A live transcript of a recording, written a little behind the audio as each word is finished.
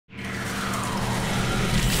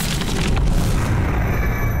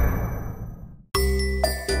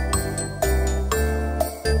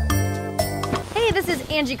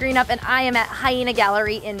Angie Greenup, and I am at Hyaena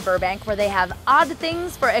Gallery in Burbank, where they have odd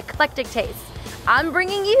things for eclectic tastes. I'm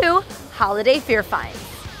bringing you holiday fear finds.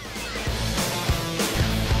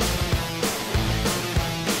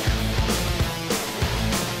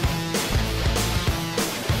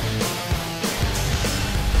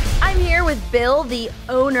 I'm here with Bill, the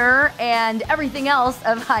owner and everything else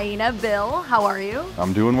of Hyaena. Bill, how are you?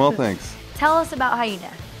 I'm doing well, thanks. Tell us about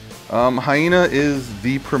Hyaena. Hyaena is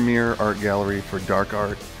the premier art gallery for dark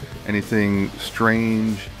art. Anything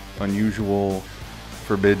strange, unusual,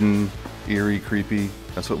 forbidden, eerie, creepy,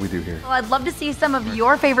 that's what we do here. Well, I'd love to see some of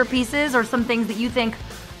your favorite pieces or some things that you think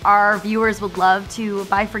our viewers would love to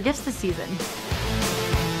buy for gifts this season.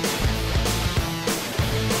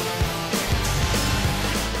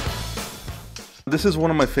 This is one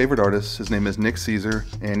of my favorite artists. His name is Nick Caesar,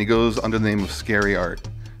 and he goes under the name of Scary Art.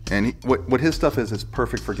 And what his stuff is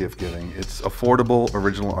perfect for gift giving. It's affordable,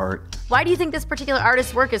 original art. Why do you think this particular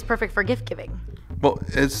artist's work is perfect for gift giving? Well,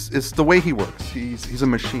 it's the way he works. He's a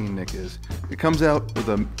machine, Nick is. It comes out with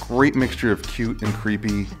a great mixture of cute and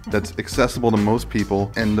creepy that's accessible to most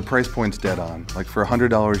people, and the price point's dead on. Like for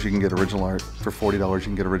 $100 you can get original art, for $40 you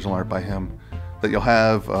can get original art by him. That you'll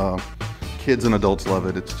have, kids and adults love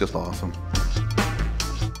it, it's just awesome.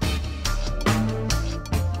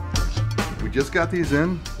 We just got these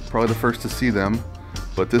in, probably the first to see them,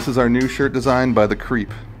 but this is our new shirt design by The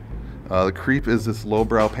Creep. The Creep is this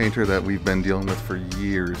lowbrow painter that we've been dealing with for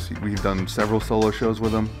years. We've done several solo shows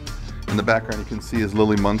with him. In the background you can see is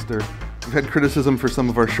Lily Munster. We've had criticism for some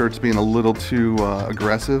of our shirts being a little too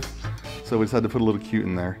aggressive, so we just had to put a little cute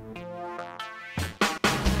in there.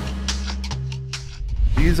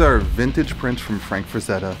 These are vintage prints from Frank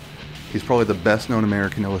Frazetta. He's probably the best known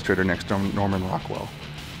American illustrator next to Norman Rockwell.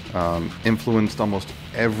 Influenced almost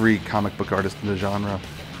every comic book artist in the genre.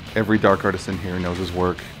 Every dark artist in here knows his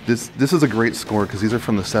work. This is a great score because these are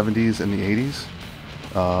from the 70s and the 80s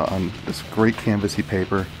on this great canvasy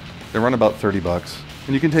paper. They run about 30 bucks.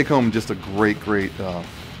 And you can take home just a great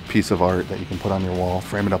piece of art that you can put on your wall,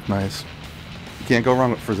 frame it up nice. You can't go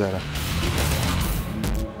wrong with Frazetta.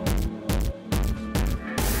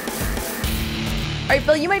 All right,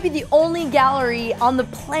 Bill, you might be the only gallery on the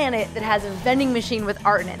planet that has a vending machine with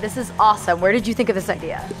art in it. This is awesome. Where did you think of this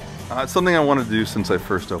idea? It's something I wanted to do since I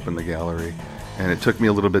first opened the gallery, and it took me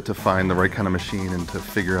a little bit to find the right kind of machine and to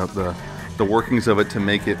figure out the workings of it to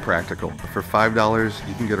make it practical. For $5,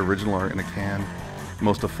 you can get original art in a can,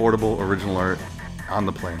 most affordable original art on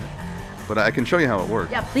the planet. But I can show you how it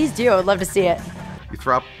works. Yeah, please do. I would love to see it. You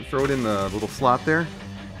throw it in the little slot there,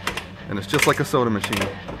 and it's just like a soda machine.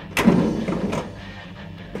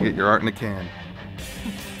 You get your art in a can.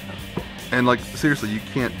 And like, seriously, you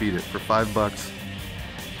can't beat it. For $5,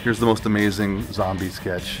 here's the most amazing zombie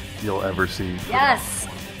sketch you'll ever see. Yes!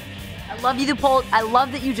 I love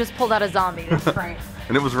that you just pulled out a zombie. That's great.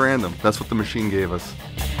 And it was random. That's what the machine gave us.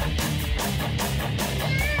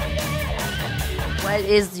 What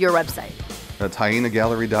is your website? That's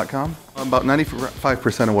hyenagallery.com. About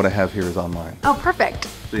 95% of what I have here is online. Oh, perfect.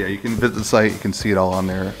 So yeah, you can visit the site, you can see it all on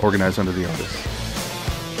there, organized under the artist.